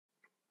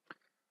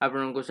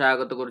आपन को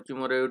स्वागत करुच्ची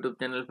मोर YouTube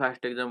channel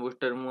fast exam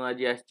booster. मु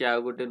आज आसी आ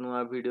गोटे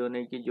नुआ वीडियो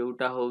नहीं कि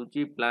जोटा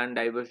होउची plant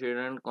diversity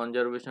and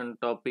conservation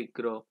topic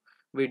row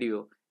video.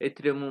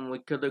 एथिरे मु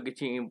मुख्यतः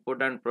किछि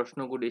इंपोर्टेंट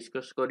प्रश्न को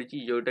डिस्कस करिछि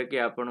जोटा कि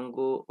आपन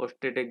को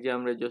ओस्टेट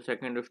एग्जाम रे जो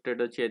सेकंड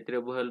ओस्टेट अछि एथिरे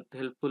बहुत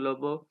हेल्पफुल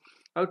हबो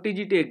और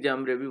टीजीटी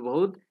एग्जाम रे भी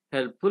बहुत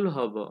हेल्पफुल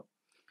हबो।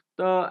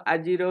 तो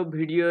आज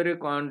वीडियो रे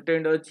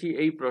कंटेंट अछि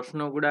एई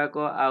प्रश्न गुडा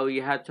को आ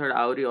या छड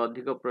आउरी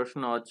अधिक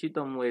प्रश्न अछि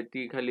तो मु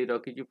एति खाली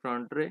रखिछि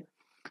फ्रंट रे।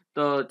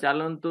 तो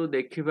चलतु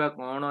देखा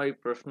कौन ये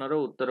प्रश्नर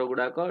उत्तर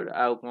गुड़ाक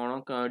आउ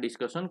कौन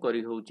डिस्कसन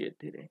करी होउची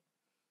एथिरे।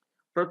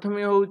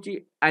 प्रथमे होउची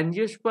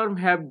angiosperm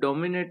have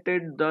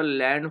dominated the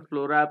land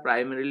flora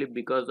primarily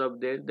because of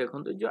their.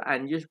 देखंतु जो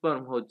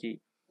एंजियोस्पर्म होची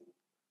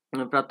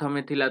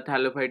प्रथमे थिला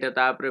थैलोफाइटा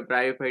तापरे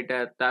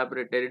ब्रायोफाइटा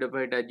तापरे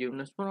टेरिडोफाइटा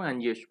जिम्नोस्पर्म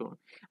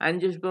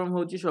एंजियोस्पर्म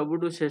होची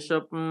सबुठु शेष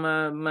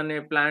माने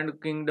प्लांट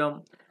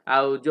किंगडम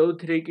आउ जो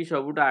थ्री की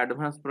सबुठु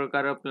एडवांस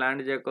प्रकार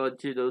प्लांट जाक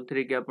अछि जो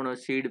थ्री की आपण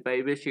सीड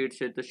पाइबे सीड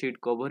सहित सीड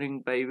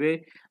कवरिंग पाइबे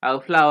आउ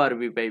फ्लावर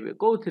भी पाइबे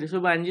को थ्री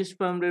सब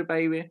एंजियोस्पर्म रे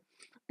पाइबे।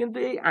 किंतु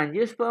ये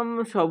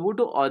एंजियोस्पर्म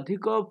सबुठु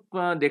अधिक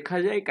देखा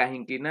जाए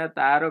कहीं ना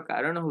तार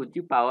कारण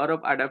होची power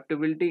of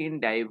adaptability in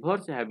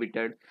diverse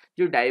habitat.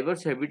 जो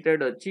डाइवर्स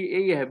हैबिटेट अछि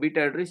एई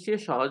हैबिटेट रे से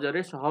सहज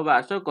रे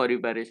सहवास करि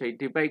पारे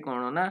सेथि पई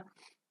कोन ना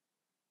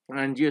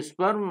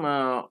एंजियोस्पर्म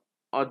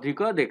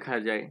अधिक देखा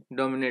जाए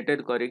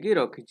डोमिनेटेड करके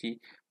रखिछि।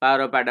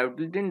 Power of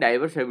adaptability in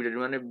diverse habitat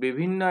माने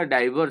विभिन्न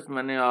डाइवर्स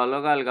माने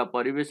अलग अलग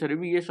परिवेश रे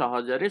भी ये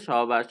सहज रे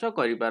सहवास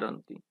करि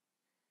पारंती।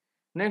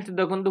 नेक्स्ट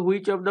देखंतु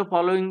which of the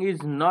following is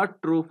not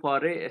true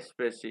for a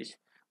species.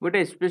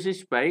 गोटे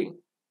स्पीसीज पाई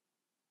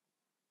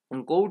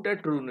कोउटा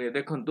ट्रू नुहे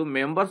देखंतु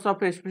members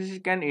of a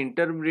species can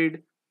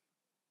interbreed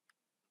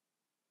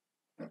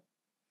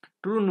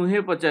true नुहे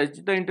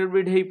पचारछि तो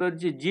interbreed hay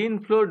परछि। Gene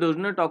flow does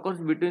not occurs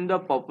between the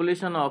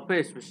population of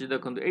a species.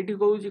 देखंतु एठी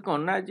कहूछि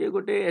कोन ना जे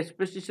गोटे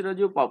species रो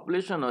जो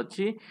पॉपुलेशन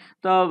अछि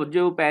तो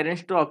जो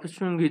पेरेंट्स तो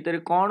ऑफस्प्रिंग भीतर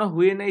कोन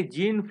हुए नै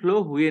जीन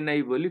फ्लो हुए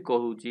नै बोली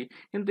कहूछि।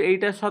 किंतु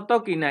एटा सत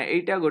कि ना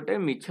एटा गोटे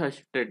मिछ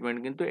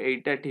स्टेटमेंट किंतु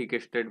एटा ठीक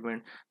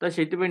स्टेटमेंट तो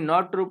सेति पे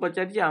नॉट ट्रू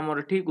पचारछि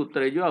हमर ठीक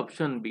उत्तर जो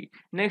option B.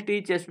 Next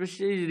each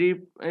species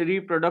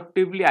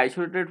reproductively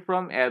isolated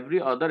from every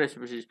other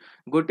species.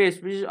 गोटे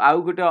स्पीसीज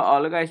आउ गोटे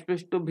अलग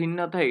स्पीसीज तो भिन्न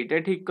था एटा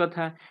ठीक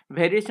कथा।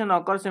 Variation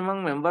occurs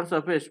among members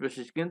of a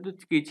species किंतु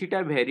किछिटा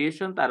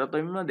वेरिएशन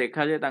तारतम्य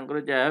देखा जाए तांकर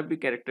जहा भी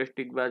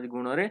कैरेक्टरिस्टिक बा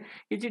गुण रे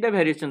किछिटा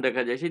वेरिएशन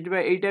देखा जाए सेति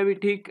एटा भी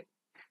ठीक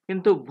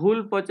किंतु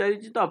भूल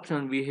पचारिछि तो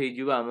ऑप्शन बी हे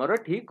जिवो हमर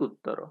ठीक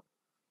उत्तर।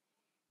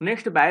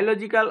 Next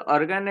biological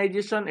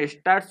organisation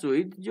starts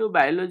with जो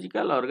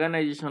बायोलॉजिकल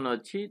ऑर्गेनाइजेशन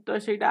अच्छी तो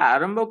सेटा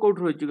आरंभ कोठ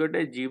होची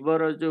गोटे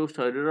जीवर जो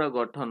शरीर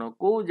गठन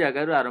को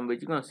जगह रु आरंभ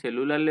होची कोन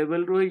सेलुलर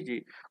लेवल रु होची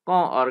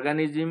कोन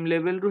ऑर्गेनिज्म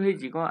लेवल रु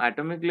होची कोन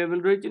एटॉमिक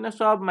लेवल रु होची ना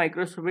सब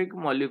माइक्रोस्कोपिक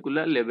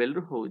मॉलिक्यूलर लेवल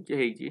रु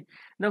होची।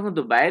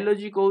 देखंतु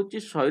बायोलॉजी कहूची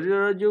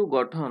शरीर जो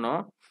गठन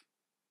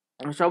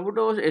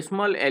सबुठो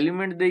स्मॉल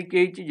एलिमेंट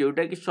देकी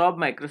जोटा कि सब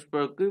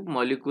माइक्रोस्कोपिक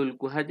मॉलिक्यूल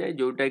कहा जाए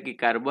जोटा कि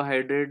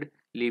carbohydrate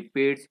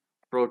lipids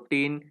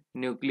protein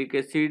nucleic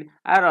acid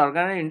are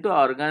organelle into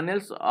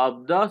organelles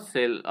of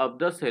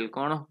the cell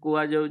कौन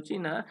कुआ जाउची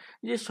ना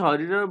जे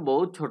शरीर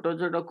बहुत छोट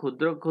छोट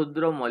क्षुद्र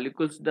क्षुद्र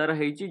मॉलिक्यूल्स द्वारा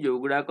हेची जो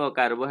गुडा को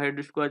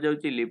कार्बोहाइड्रेट्स कुआ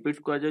जाउची लिपिड्स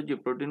कुआ जाउची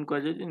प्रोटीन कुआ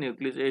जाउची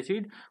न्यूक्लिक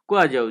एसिड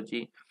कुआ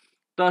जाउची।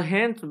 तो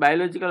hence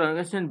biological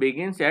organisation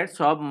begins at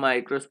सब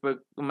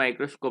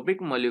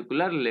माइक्रोस्कोपिक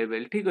मॉलिक्यूलर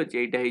लेवल। ठीक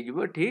अछि एटा हे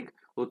जिवो ठीक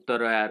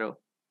उत्तर यारो।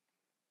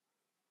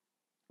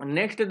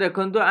 नेक्स्ट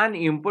देखंतु an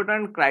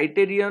important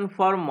criterion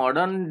for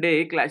modern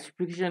day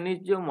classification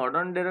is जो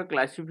मॉडर्न डे रो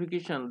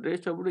क्लासिफिकेशन रे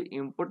सब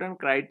इम्पोर्टेंट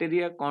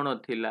क्राइटेरिया कौन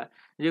थिला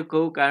जे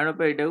को कारण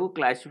पे एटा को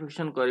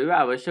क्लासिफिकेशन करबा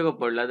आवश्यक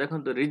पड़ला।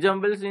 देखंतु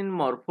रिजेम्बल्स इन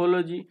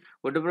मॉर्फोलॉजी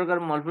गोटे प्रकार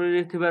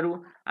morphology थिबारु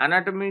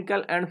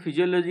anatomical and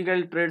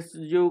physiological trades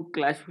जो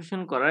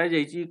क्लासिफिकेशन करा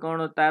जायछि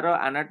कोन तार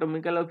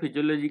एनाटॉमिकल और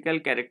फिजियोलॉजिकल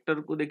कैरेक्टर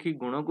को देखि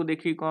गुण को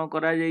देखि कोन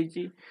करा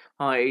जायछि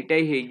हां एटा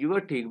ही हे जिवो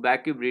ठीक।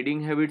 बाकी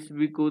ब्रीडिंग हैबिट्स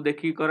भी को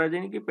देखि करा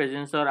जायनि कि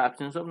प्रेजेंस और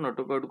एब्सेंस ऑफ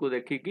नोटोकॉर्ड को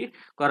देखि कि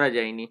करा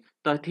जायनि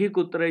तो ठीक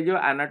उत्तर जो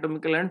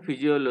एनाटॉमिकल एंड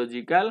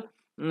फिजियोलॉजिकल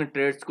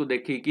ट्रेड्स को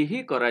देखि कि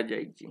ही करा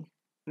जायछि।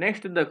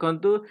 नेक्स्ट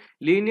देखंतु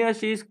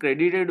लिनियस इज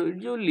क्रेडिटेड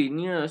जो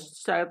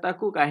लिनियस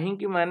ताकू काहे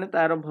कि माने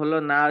तार भलो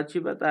ना अछि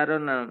बा तार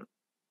ना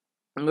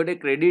गोटे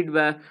क्रेडिट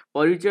बा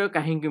परिचय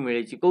काहे कि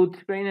मिलेछि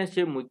कोथि पई ना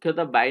से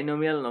मुख्यतः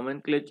बाइनोमियल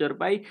नोमेनक्लेचर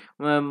पाई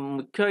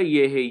मुख्य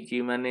ये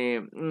हेछि माने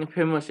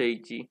फेमस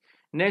हेछि।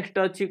 नेक्स्ट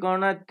अछि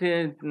कोन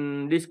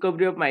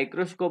डिस्कवरी ऑफ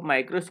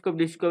माइक्रोस्कोप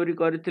डिस्कवरी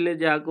करथिले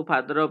जाहाको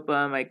फादर ऑफ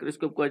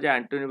माइक्रोस्कोप को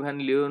एंटोनी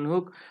वैन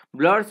लीएवनहुक।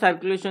 ब्लड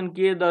सर्कुलेशन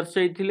किए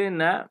दर्शाइथिले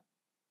ना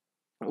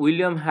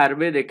विलियम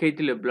हार्वे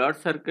देखैथिले ब्लड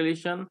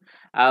सर्कुलेशन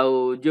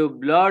आउ जो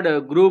ब्लड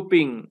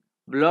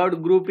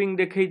ग्रुपिंग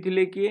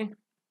देखैथिले किए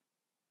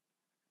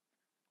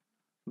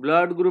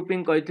ब्लड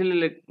ग्रुपिंग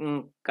कहथिले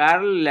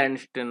कार्ल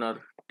लैंडस्टेनर।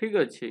 ठीक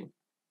अछि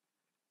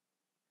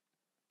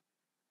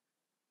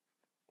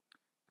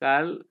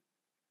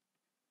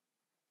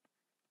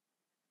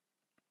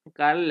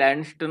कार्ल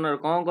लैंडस्टनर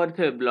कौन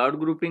करथिले ब्लड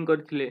ग्रुपिंग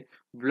करथिले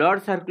blood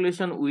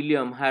circulation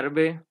William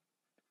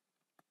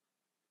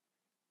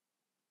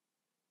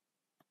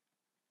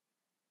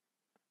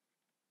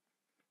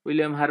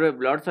Harvey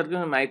blood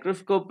circulation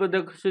microscope पे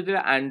देखुथिले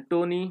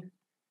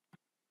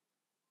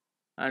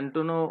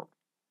एंटोनो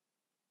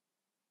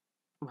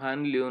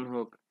भान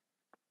लियोनहोक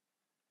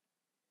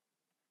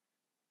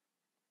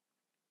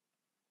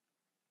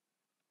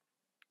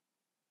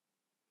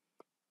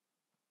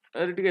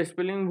अरे टिके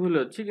स्पेलिंग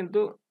भूल अछि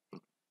किंतु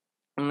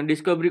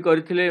डिस्कवरी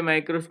करथिले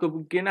माइक्रोस्कोप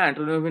किए ना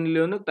एंटोनो भान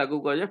लियोनहोक ताकू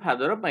कह जाय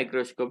फादर ऑफ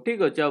माइक्रोस्कोप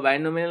ठीक अछि और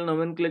बायनोमियल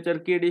नोमेनक्लेचर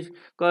किए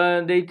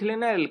देथिले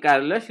ना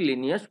कार्लस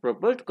लिनियस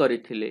प्रपोज्ड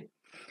करथिले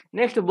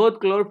next both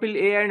chlorophyll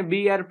A and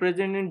B are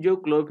present in जो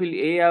क्लोरोफिल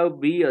ए आ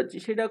बी अच्छी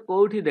सेटा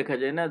कोठी देखा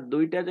जाए ना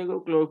दुईटा जगह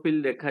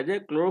क्लोरोफिल देखा जाए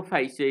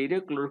क्लोरोफाइसेई रे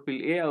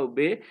क्लोरोफिल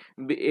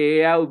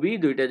ए आ बी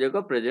दुईटा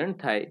जगह प्रेजेंट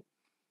थाए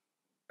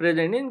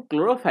present in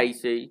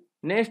chlorophyceae.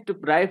 Next,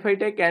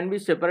 bryophyta can be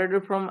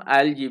separated from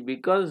algae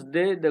because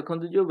they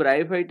देखंतु जो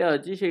bryophyta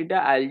अछि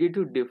सेटा algae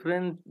to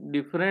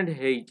different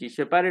ହେଇछि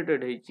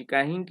separated ହେଇछि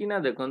काहेकि ना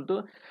देखंतु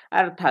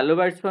are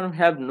thalloid sperm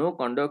have no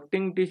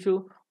conducting tissue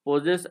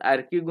possess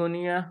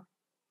archegonia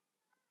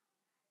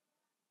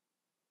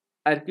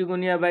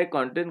by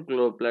content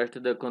chloroplast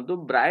देखंतु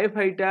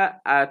ब्रायोफाइटा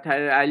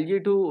algae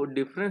टू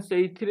डिफरेंस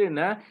एथिरे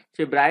ना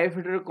से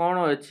ब्रायोफाइटा कोन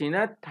अछि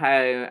ना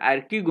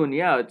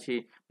आर्किगोनिया अछि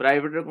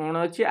ब्रायोफाइटा कोन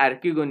अछि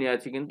आर्किगोनिया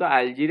अछि किंतु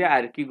algae रे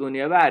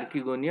आर्किगोनिया बा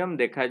आर्किगोनियम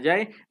देखा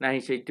जाय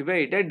नाही सेति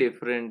बे एटा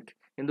डिफरेंट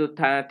किंतु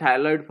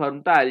थायलॉइड फॉर्म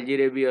तो algae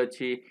रे भी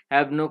अछि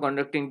have no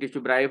conducting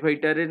tissue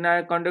bryophyta रे ना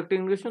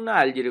कंडक्टिंग टिश्यू ना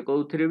algae रे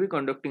कोउथरे भी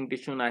कंडक्टिंग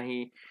टिश्यू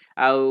नाही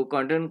आउ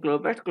कंटेंट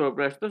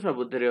क्लोरोप्लास्ट तो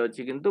सबुथिरे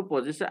अछि किंतु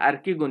पोजेस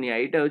आर्किगोनिया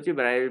एटा होछि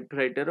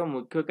ब्रायोफाइटा रो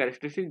मुख्य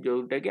कैरेक्टरिस्टिक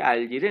जोटा कि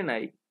algae रे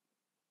नाही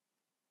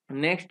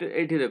नेक्स्ट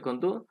एठी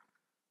देखंतु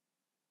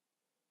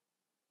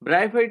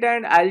bryophyta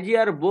and algae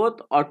are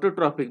both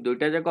autotrophic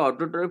दुईटा जाक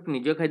ऑटोट्रॉफिक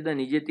निज खाद्य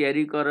निजे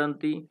तयारी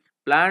करंती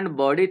plant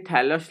body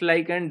thallus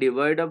like and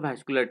divide of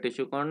vascular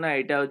tissue कोन ना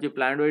एटा होछि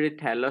plant body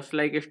thallus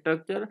like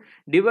structure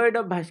divide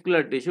of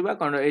vascular tissue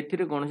बा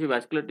एथिरे कोनसी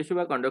भास्कुलर टिश्यू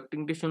बा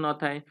कंडक्टिंग टिश्यू न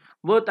थाए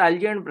both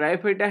algae and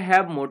bryophyta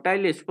have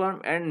motile sperm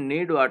and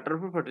need water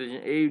for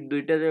fertilisation ए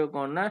दुईटा जे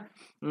कोन ना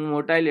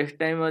मोटाइल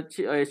स्टाइम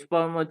अछि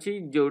स्पर्म अछि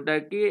जोटा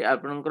कि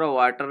आपनकर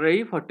वाटर रे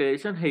ही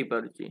fertilisation hay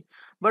पारुछि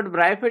but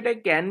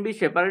bryophyta can be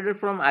separated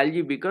from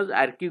algae because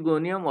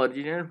archegonium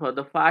originated for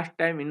the first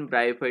time in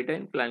bryophyta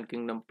in plant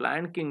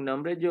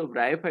kingdom रे जो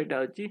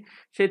bryophyta अछि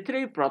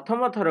सेथरे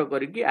प्रथम थर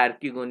करिकि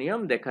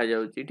archegonium देखा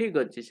जाउछि ठीक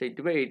अछि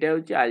सेति एटा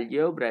होछि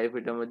algae और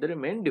bryophyta मध्ये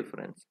main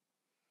difference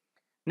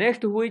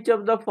next which of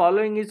the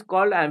following is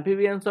called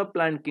amphibians of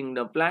plant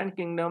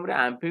kingdom रे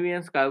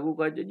एम्फीबियंस कागु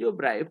कह जो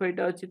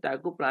ब्रायोफाइटा अछि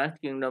ताकू प्लांट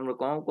किंगडम रे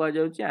कोन कह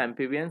जाउछि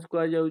एम्फीबियंस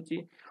कह जाउछि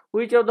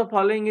which of the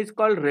following is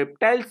called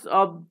reptiles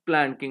of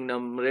plant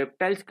kingdom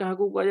reptiles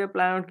कागु कह जाय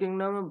प्लांट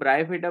किंगडम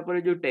ब्रायोफाइटा पर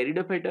जो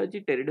टेरिडोफाइटा अछि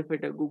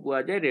टेरिडोफाइटा को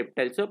कह जाय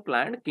रेप्टाइल्स ऑफ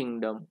प्लांट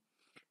किंगडम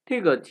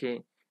ठीक अछि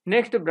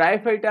नेक्स्ट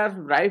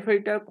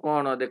ब्रायोफाइटा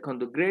कोन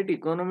देखंतु ग्रेट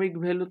इकोनॉमिक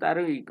वैल्यू तार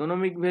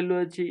इकोनॉमिक वैल्यू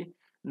अछि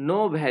नो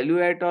वैल्यू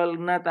एट ऑल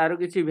ना तार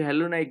किसी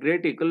वैल्यू ना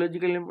ग्रेट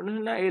इकोलॉजिकल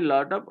इंपोर्टेंस ना a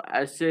lot of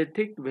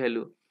aesthetic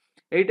value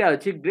एटा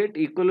अछि ग्रेट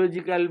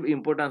इकोलॉजिकल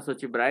इंपोर्टेंस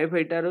अछि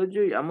ब्रायोफाइटा रो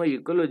जो हम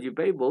इकोलॉजी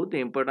पई बहुत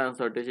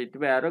इंपोर्टेंस अटे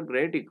सेति यार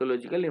ग्रेट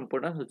इकोलॉजिकल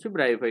इंपोर्टेंस अछि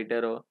bryophyta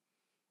row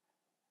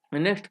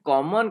next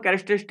common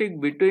characteristic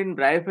between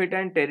bryophyta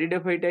and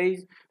pteridophyta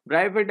is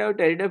bryophyta और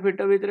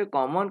टेरिडोफाइटा भितर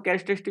कॉमन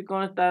कैरेक्टरिस्टिक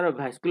कोन तार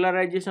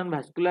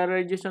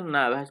भास्कुलाराइजेशन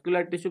ना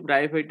भास्कुलर टिश्यू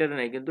ब्रायोफाइटा रे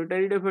नै किंतु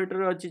टेरिडोफाइटा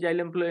रे अछि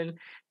जाइलम फ्लोएम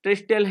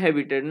टेरेस्ट्रियल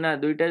हैबिटेट ना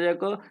दुईटा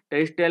जाक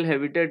टेरेस्ट्रियल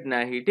हैबिटेट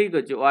नाही ठीक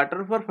अछि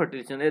वाटर फॉर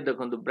फर्टिलाइजेशन ए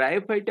देखंतु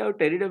ब्रायोफाइटा और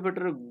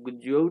टेरिडोफाइटा रे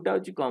जोटा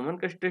अछि कॉमन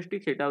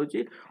कैरेक्टरिस्टिक सेटा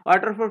अछि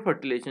वाटर फॉर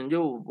फर्टिलाइजेशन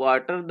जो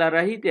वाटर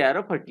द्वारा ही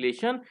त्यार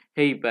फर्टिलाइजेशन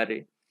हेई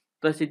पारे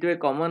तो सितवे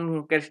कॉमन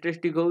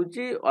कैरेक्टरिस्टिक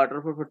होउची वाटर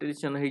फॉर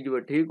फर्टिलाइजेशन हे जिवो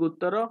ठीक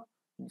उत्तर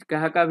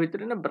कहा का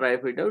भितर ना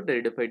ब्रायोफाइटा और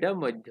टेरिडोफाइटा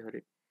मध्य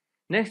रे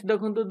नेक्स्ट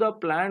देखंतु the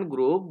plant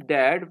group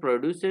that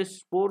produces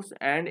spores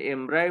and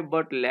embryo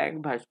but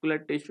lack vascular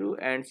tissue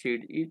and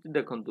seed etch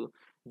देखंतु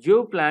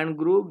जो प्लांट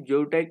ग्रुप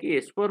जोटा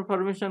कि स्पोर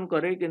फॉर्मेशन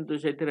करे किंतु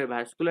सेथिरे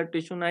भास्कुलर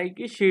टिश्यू नाही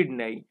कि सीड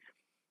नाही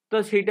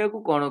तो सेटा को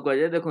कोन कह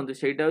जाय देखंतु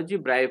सेटा होची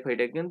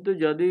ब्रायोफाइटा किंतु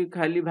जदी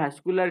खाली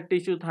भास्कुलर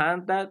टिश्यू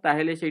थांता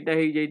ताहेले सेटा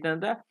हे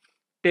जैतांता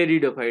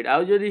टेरिडोफाइट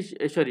आउ जदी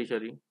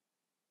सॉरी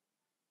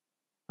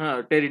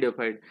हाँ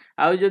टेरिडोफाइट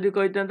आउ जदी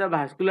कहितांता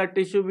भास्कुलर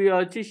टिश्यू भी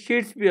अछि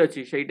सीड्स भी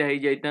अछि सेटा हे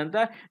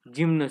जैतांता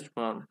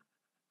जिम्नोस्पर्म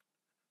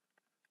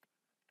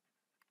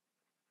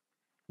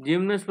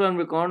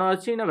रे कोन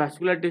अछि ना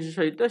भास्कुलर टिश्यू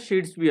सहित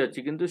सीड्स भी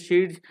अछि किंतु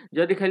सीड्स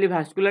जदी खाली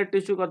भास्कुलर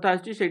टिश्यू कथा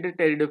अछि सेटा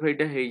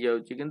टेरिडोफाइटा हे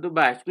जाउछि किंतु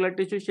भास्कुलर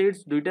टिश्यू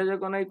सीड्स दुईटा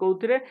जक नै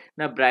कोउथिरे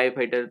ना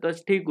ब्रायोफाइटा तो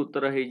ठीक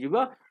उत्तर हे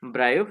जिवो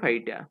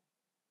ब्रायोफाइटा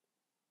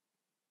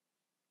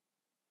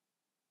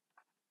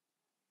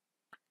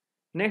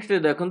नेक्स्ट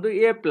देखंतु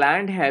ये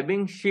plant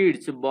having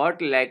seeds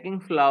but lacking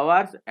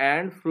flowers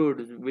and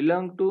fruits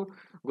belong to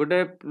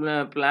गोटे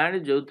प्लांट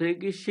जो थे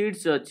कि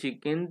सीड्स अच्छी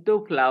किंतु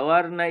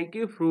फ्लावर नाई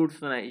कि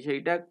फ्रूट्स नाई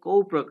सेटा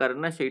को प्रकार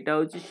ना सेटा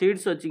होची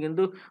सीड्स अच्छी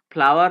किंतु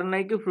फ्लावर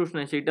नाई कि फ्रूट्स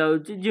नाई सेटा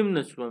होची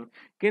जिम्नोस्पर्म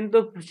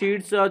किंतु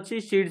सीड्स अच्छी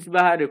सीड्स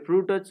बाहर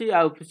फ्रूट अच्छी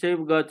आ से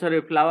गछरे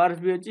फ्लावर्स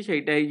भी अच्छी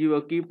सेटा ही जीव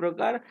की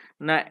प्रकार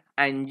ना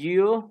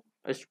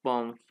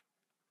एंजियोस्पर्म्स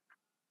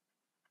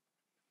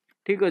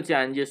ठीक अच्छे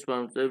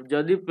एंजियोस्पर्म्स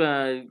जदि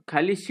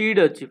खाली सीड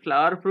अच्छी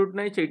फ्लावर फ्रूट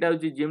नहीं सेटा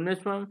होची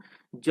जिम्नोस्पर्म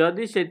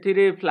जदि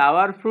सेथिरे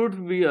फ्लावर फ्रूट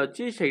भी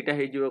अच्छी सेटा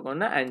ही जीव कोन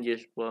ना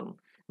एंजियोस्पर्म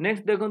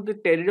नेक्स्ट देखंतु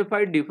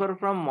टेरिडोफाइट डिफर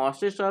फ्रॉम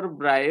मॉसेस और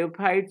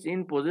ब्रायोफाइट्स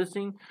इन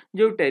पोजेसिंग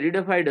जो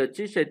टेरिडोफाइट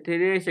अच्छी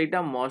सेथिरे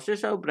सेटा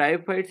मॉसेस और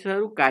ब्रायोफाइट्स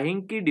रू काहे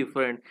की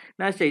डिफरेंट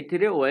ना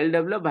सेथिरे वेल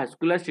डेवलप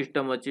भास्कुलर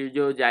सिस्टम अच्छी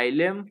जो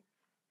जाइलेम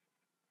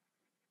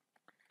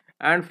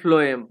एंड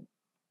फ्लोएम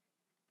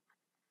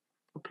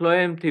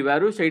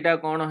थिबारु सेटा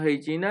कोन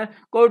होईची ना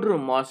कोड्रु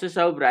मॉसेस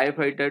और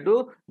ब्रायोफाइटा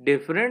टू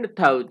डिफरेंट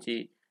थाउची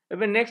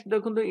एबे नेक्स्ट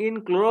देखंतु इन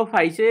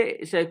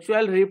क्लोरोफाइसे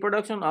सेक्सुअल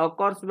रिप्रोडक्शन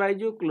अकर्स बाय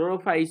जो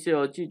क्लोरोफाइसे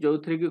अछि जो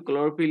थ्री की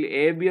क्लोरोफिल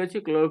ए भी अछि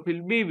क्लोरोफिल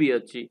बी भी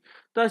अछि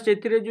तो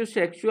सेथिरे जो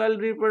सेक्सुअल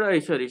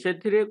सॉरी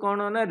सेथिरे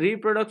कोन ना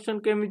रिप्रोडक्शन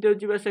केमिते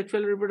होची बा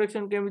सेक्सुअल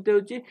रिप्रोडक्शन केमिते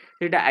होची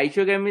सेटा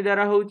आइसोगामी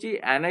द्वारा होची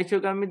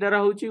एनाइसोगामी द्वारा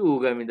होची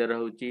उगामी द्वारा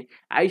होची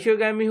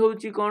आइसोगामी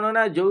होची कोन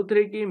ना जो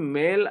थ्री की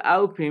मेल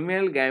आउ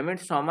फीमेल गैमेट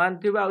समान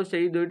थिबा आ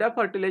सेही दुईटा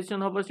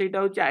फर्टिलाइजेशन होबो सेटा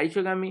होची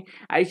आइसोगामी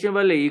आइसो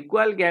बोले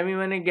इक्वल गैमी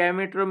माने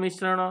गैमेट रो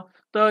मिश्रण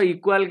तो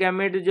इक्वल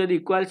गैमेट जदि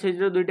इक्वल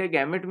साइज रो दुईटा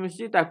गैमेट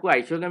मिसी ताकू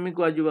आइसोगामी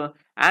को आजिबो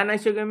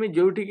अनआइसोगामी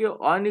जोठी की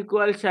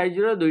अनइक्वल साइज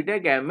रो दुईटा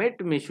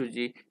गैमेट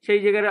मिसुची सेही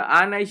जगह रे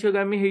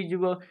अनआइसोगामी हेई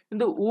जिवो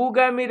किंतु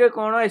उगामी रे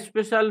कोन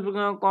स्पेशल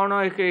कोन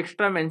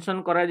एक्स्ट्रा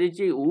मेंशन करा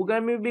जैची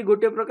उगामी भी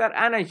गोटे प्रकार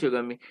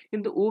अनआइसोगामी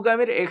किंतु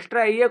उगामी रे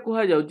एक्स्ट्रा ये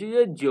कुहा जाउची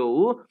जे जो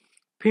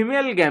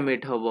फीमेल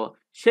गैमेट हबो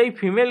सेही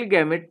फीमेल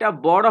गैमेट ता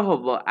बड़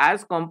हबो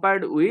as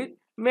compared with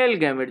male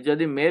gamete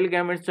जदि मेल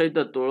गैमेट सहित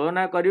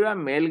तुलना करिवा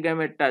मेल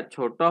गैमेट ता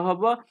छोट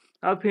हबो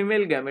आ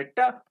फीमेल गैमेट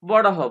ता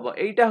बड़ हबो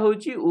एटा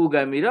होची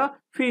उगामी रो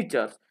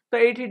फीचर्स तो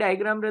एठी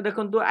डायग्राम रे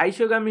देखंतु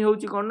आइसोगामी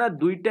होची कोन ना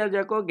दुईटा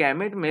जाको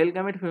gamete male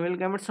gamete female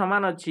gamete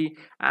समान अछि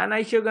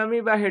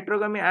अनआइसोगामी बा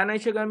हेटेरोगामी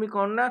अनआइसोगामी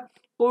कोन ना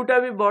कोटा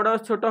भी बड़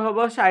छोट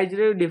हबो साइज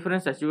रे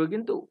डिफरेंस आसीबो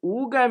किंतु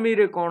उगामी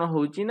रे कोन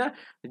होची ना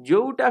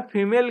जोटा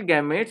फीमेल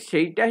गैमेट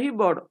सेटा ही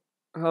बड़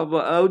हबो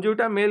आ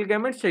जोटा मेल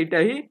गैमेट सेटा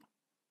ही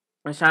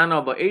सान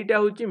हम एटा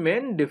होची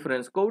मेन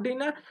डिफरेंस कोठी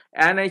ना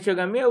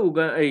एनाइसोगामी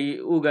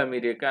उगामी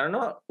रे कारण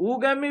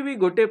उगामी भी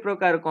गोटे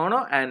प्रकार कोन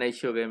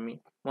एनाइसोगामी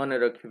मन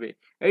रखिबे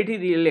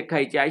एठी लेखा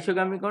हिची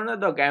आइसोगामी कोन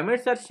the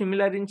gametes are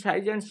similar in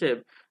size and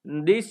shape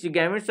this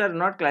gametes are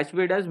not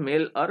classified as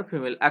male और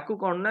फीमेल आकु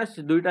कोन ना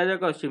दुईटा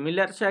जाक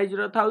सिमिलर साइज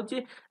रो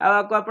थाउची आ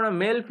आकु आपण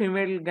male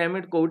female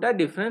gamete Kota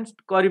difference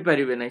करि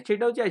परिबे नै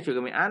सेटा होची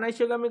आइसोगामी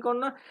अनाइसोगामी कोन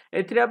ना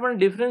एथिरे आपण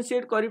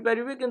डिफरेंशिएट करि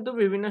परिबे किंतु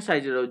विभिन्न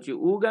साइज रहउची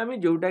उगामी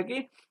जोटा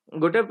की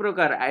गोटे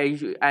प्रकार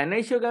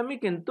एनाइसोगामी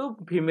किंतु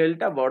फीमेल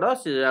टा बड़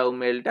से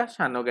मेल टा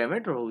सानो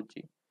gamete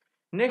रहउची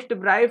next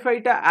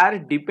bryophyta are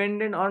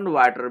dependent on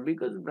water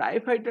because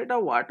bryophyta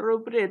water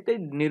ऊपर एते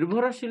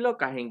निर्भरशील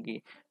काहेकी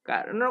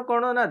कारण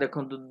कोन ना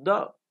देखंतु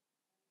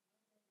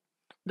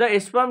the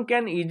sperm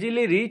can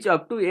easily reach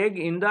up to egg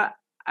in the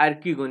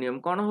archegonium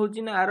कोन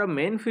होची ना आरो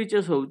मेन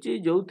फीचर्स होची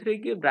जोथरे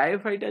कि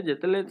ब्रायोफाइटा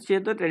जेतले से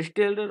तो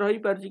टेरेस्ट्रियल रे रही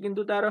परची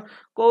किंतु तार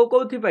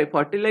कोथि पाई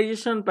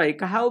फर्टिलाइजेशन पाई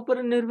कहा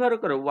ऊपर निर्भर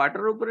करे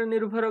वाटर ऊपर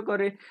निर्भर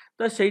करे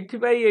तो सेथि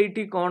पाई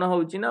एठी कोन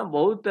होची ना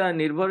बहुत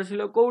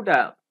निर्भरशील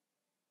कोउटा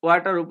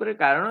वाटर ऊपर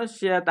कारण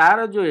से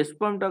तार जो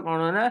स्पर्म टा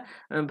कोन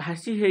ना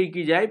भासी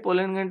हेकी जाय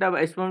पोलन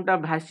गंटा स्पर्म टा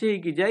भासी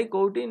हेकी जाय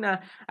कोउटी ना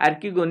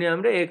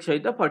आर्किगोनियम रे एक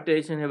सहित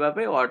फर्टिलाइजेशन हेबा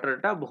पे वाटर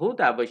टा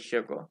बहुत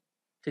आवश्यक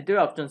सेते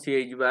ऑप्शन सी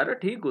हे जिबार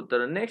ठीक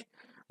उत्तर next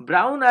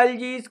brown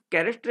algae is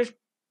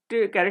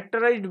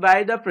characterized by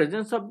the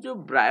presence of जो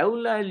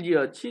ब्राउन एल्गी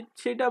अछि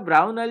सेटा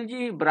ब्राउन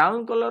एल्गी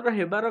ब्राउन कलर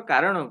हेबार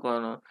कारण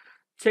कोन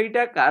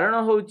सेटा कारण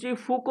होची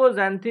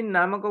फुकोजांथिन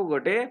नामक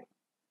गोटे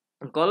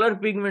कलर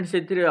पिगमेंट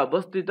सेथिरे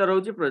अवस्थित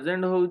रहउची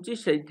प्रेजेंट होउची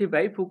सेथि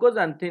पाई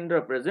फुकोजांथिन रो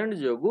प्रेजेंट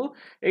जोगु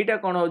एटा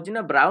कोन होउची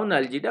ना ब्राउन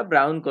एल्गी टा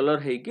brown colour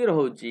हेकी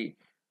रहउची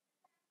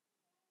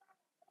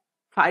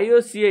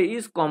Phyceae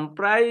is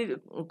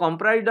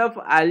comprised of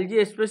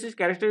algae species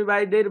characterized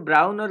by their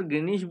brown or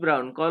greenish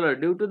brown color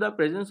due to the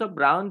presence of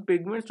brown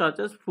pigments such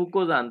as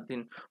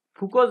fucoxanthin.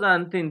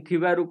 Fucoxanthin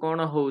थिबारु कोन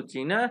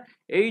होउची ना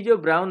एई जो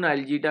brown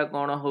algae टा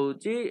कोन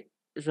होउची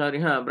sorry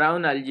हां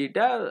brown algae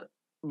टा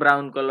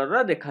brown colour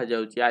रा देखा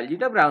जाउची एल्गी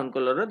टा ब्राउन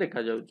कलर रा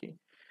देखा जाउची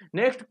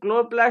नेक्स्ट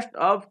क्लोरोप्लास्ट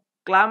ऑफ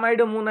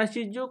क्लामाइडोमोनास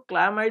जो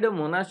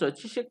क्लामाइडोमोनास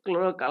अछि से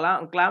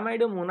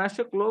क्लामाइडोमोनास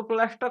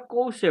क्लोरोप्लास्ट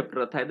को शेप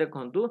र थाए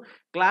देखंतु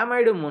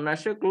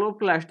क्लामाइडोमोनास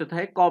क्लोरोप्लास्ट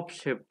थाए कप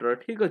शेप र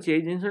ठीक अछि ए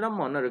जिंसडा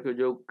मन रखियो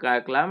जो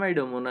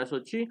क्लामाइडोमोनास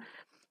अछि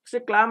से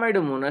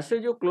क्लामाइडोमोनास से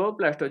जो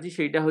क्लोरोप्लास्ट अछि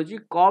सेटा होछि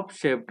कप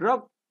शेप र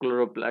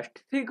क्लोरोप्लास्ट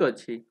ठीक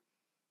अछि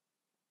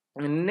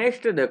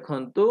नेक्स्ट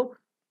देखंतु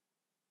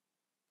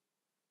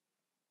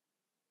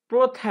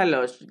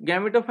Prothallus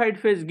gametophyte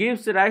phase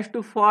gives rise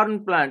to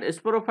foreign plant.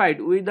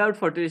 Sporophyte without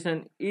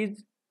fertilization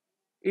is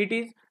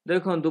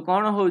देखंतु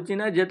कौन होची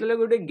ना जेतले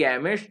गोटे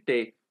गैमेट्स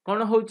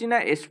कौन होची ना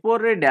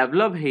स्पोर रे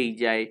डेवलप हो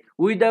जाए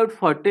विदाउट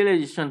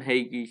फर्टिलाइजेशन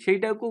हेकी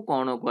सेटा को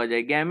कौन कह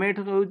जाए गैमेट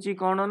होची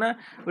कौन ना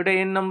गोटे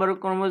एन नंबर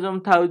क्रोमोसोम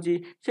थाउची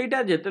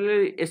सेटा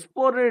जेतले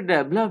स्पोर रे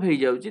डेवलप हो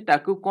जाउची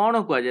ताकू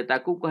कौन कह जाए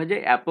ताकू कह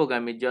जाए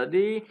एपोगामी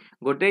जदी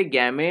गोटे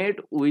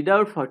गैमेट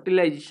विदाउट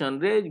फर्टिलाइजेशन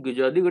रे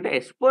जदी गोटे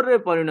स्पोर रे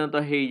परिणत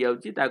हो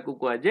जाउची ताकू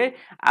कह जाए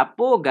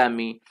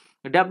एपोगामी.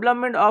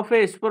 Development of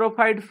a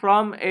sporophyte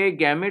from a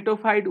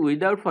gametophyte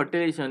without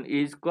fertilization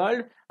is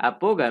called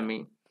apogamy.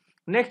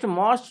 Next,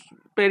 moss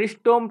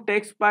peristome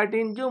takes part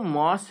in जो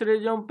मॉस रे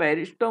जो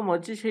पेरिस्टोम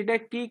अच्छी सेटा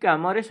की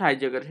काम रे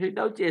सहाय्य करे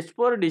सेटा होची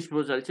स्पोर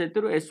डिस्पोजल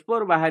सेतिरु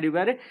स्पोर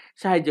बाहरिबारे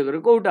सहाय्य करे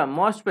कोउटा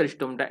मॉस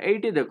पेरिस्टोमटा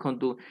एइटी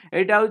देखंतु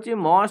एटा होची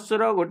मॉस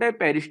रो गोटे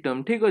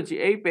पेरिस्टोम ठीक अछि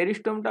एई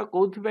पेरिस्टोमटा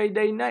कोउथि पाई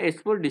देई ना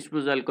स्पोर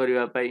डिस्पोजल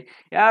करिवा पाई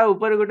या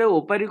ऊपर गोटे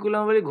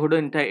ओपारिकुलम बोली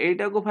घोडन थाए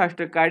एटा को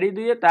फास्ट काडी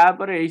दिए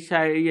तापर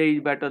एई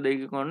बाटो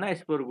देकी कोन ना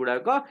स्पोर गुडा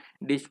को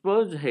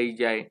डिस्पोज हेई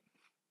जाय.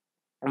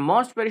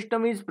 Moss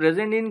peristom is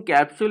present in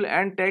capsule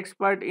and takes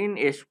part in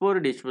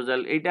spore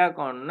disposal. एटा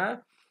कौन ना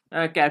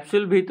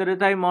कैप्सूल भितर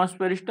थाए मॉस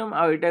पेरिस्टम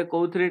आ एटा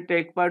कोथरे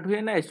टेक पार्ट हुए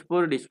ना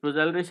स्पोर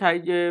डिस्पोजल रे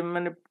साइज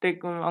माने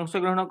टेक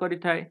अंशग्रहण करि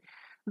थाए.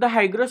 The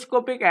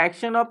hygroscopic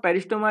action of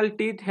peristomal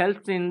teeth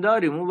helps in the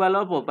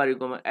removal of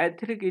opericum.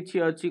 एथरे किछि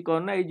अछि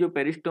कोन ना ए जो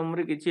पेरिस्टम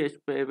रे किछि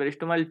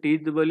पेरिस्टोमाल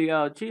टीथ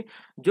बोलिया अछि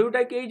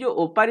जोटा कि जो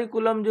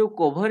ओपारिकुलम जो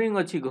कवरिंग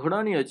अछि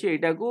घोडनी अछि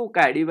एटा को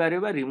काढिबारे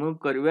बा रिमूव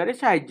करिबारे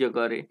सहाय्य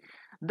करे.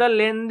 The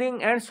lengthening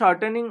and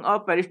shortening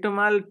of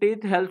peristomal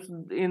teeth helps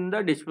in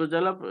the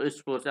disposal of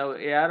spores.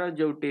 यार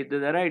जो teeth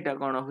द्वारा एटा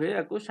कोन हुए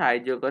याको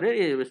सहाय्य करे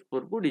ए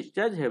स्पोर को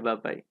डिस्चार्ज हेबा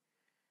पाई.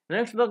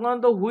 नेक्स्ट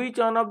देखो which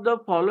one of the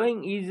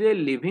following is a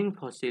living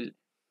fossil.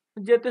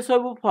 जेते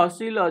सब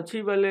फॉसिल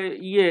अछि बोले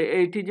ये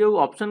एठी जो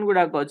ऑप्शन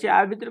गुडा को अछि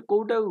आ भीतर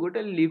कोउटा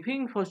गोटे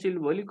लिविंग फॉसिल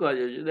बोली कह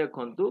जाय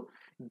देखंतु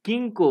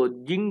गिंको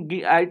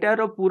आइटा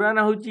रो पूरा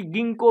ना होची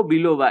गिंको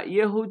बिलोबा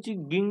ये होची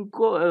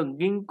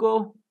गिंको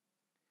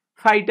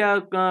फाइटा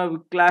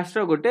क्लास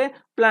रो गोटे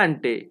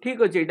प्लांटे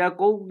ठीक अछि एटा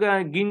को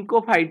गिंको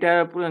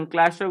फाइटा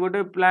क्लास रो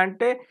गोटे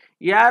प्लांटे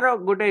यार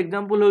गोटे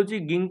एग्जांपल होची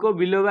गिंको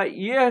बिलोबा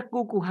ये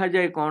को कुहा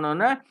जाय कोन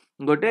ना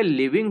गोटे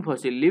लिविंग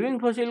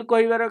फॉसिल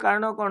कहिबार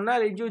कारण कोन ना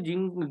ए जो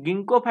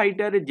गिंको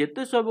फाइटा रे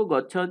जेते सब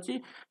गछ अछि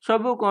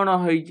सब कोन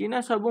होईची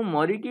ना सब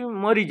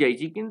मरी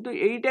जाईची किंतु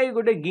एइटाई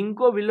गोटे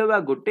गिंको बिलोबा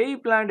गोटे ही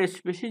प्लांट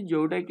स्पीशीज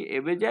जोटा कि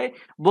एबे जाय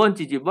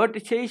बंचीची बट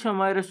सेही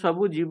समय रे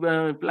सब जीव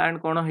प्लांट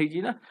कोन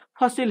होईची ना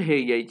फॉसिल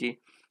हेई जाईची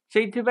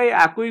सेइथि भाई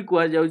आकुई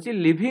कुआ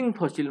जाउची लिविंग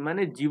फॉसिल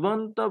माने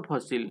जीवंत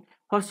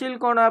फॉसिल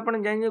कोन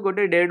आपण जानि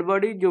गोटे डेड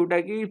बॉडी जोटा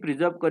कि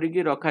प्रिजर्व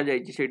करिकि रखा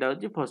जाईची सेटा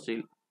होची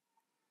फॉसिल.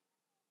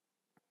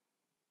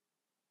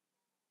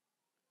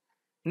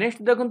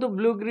 नेक्स्ट देखंतु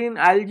ब्लू ग्रीन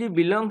आल्जी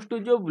बिलोंग्स टू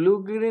जो ब्लू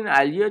ग्रीन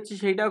आल्जी अछि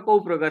सेटा को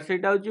प्रकार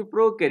सेटा होची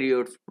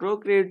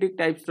प्रोकैरियोटिक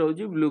टाइप्स रो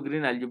होची ब्लू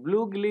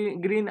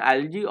ग्रीन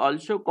आल्जी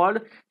आल्सो कॉल्ड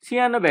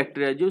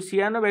सियानोबैक्टीरिया जो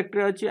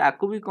सियानोबैक्टीरिया अछि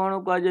आकु भी कोन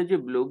कहा जाय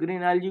ब्लू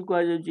ग्रीन आल्जी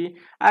कहा जाय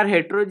आर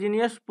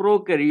हेटेरोजेनियस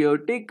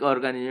प्रोकैरियोटिक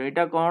ऑर्गेनिज्म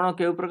एटा कोन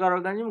के प्रकार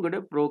ऑर्गेनिज्म गोटे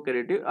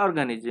prokaryotic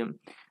organism.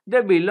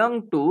 They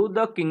belong to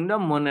the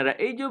kingdom Monera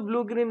ए जो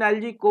ब्लू ग्रीन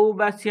आल्जी को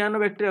बा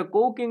सियानोबैक्टीरिया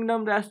को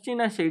किंगडम रे आछि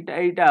ना सेटा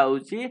एटा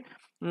होची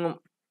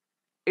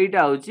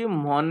एटा होची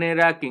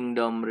मोनेरा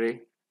किंगडम रे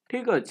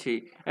ठीक अछि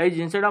ए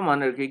जिंसटा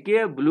मन रखि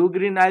के ब्लू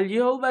ग्रीन आल्जी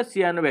हो बा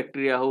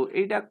सियानोबैक्टीरिया हो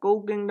एटा को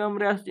किंगडम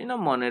रे आछि ना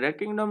मोनेरा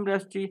किंगडम रे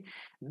आछि.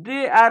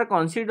 They are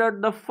considered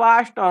the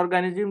first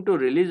organism to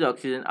release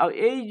oxygen आ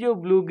ए जो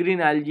ब्लू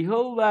ग्रीन आल्जी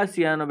हो बा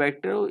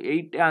सियानोबैक्टीरिया हो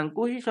एटा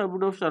को ही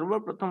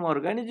सर्वप्रथम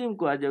ऑर्गेनिज्म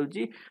को आ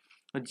जाउची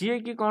जे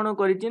कि कोन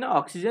करिछि ना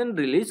ऑक्सीजन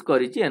रिलीज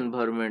करिछि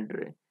एनवायरनमेंट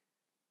रे.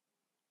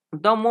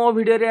 तो मो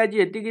वीडियो रे आज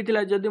एतिकी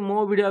थिला जदि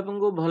मो वीडियो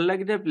आपको भल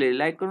लागि प्लीज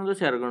लाइक करंतु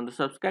शेयर करंतु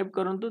सब्सक्राइब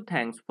करंतु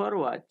थैंक्स फॉर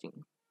वाचिंग.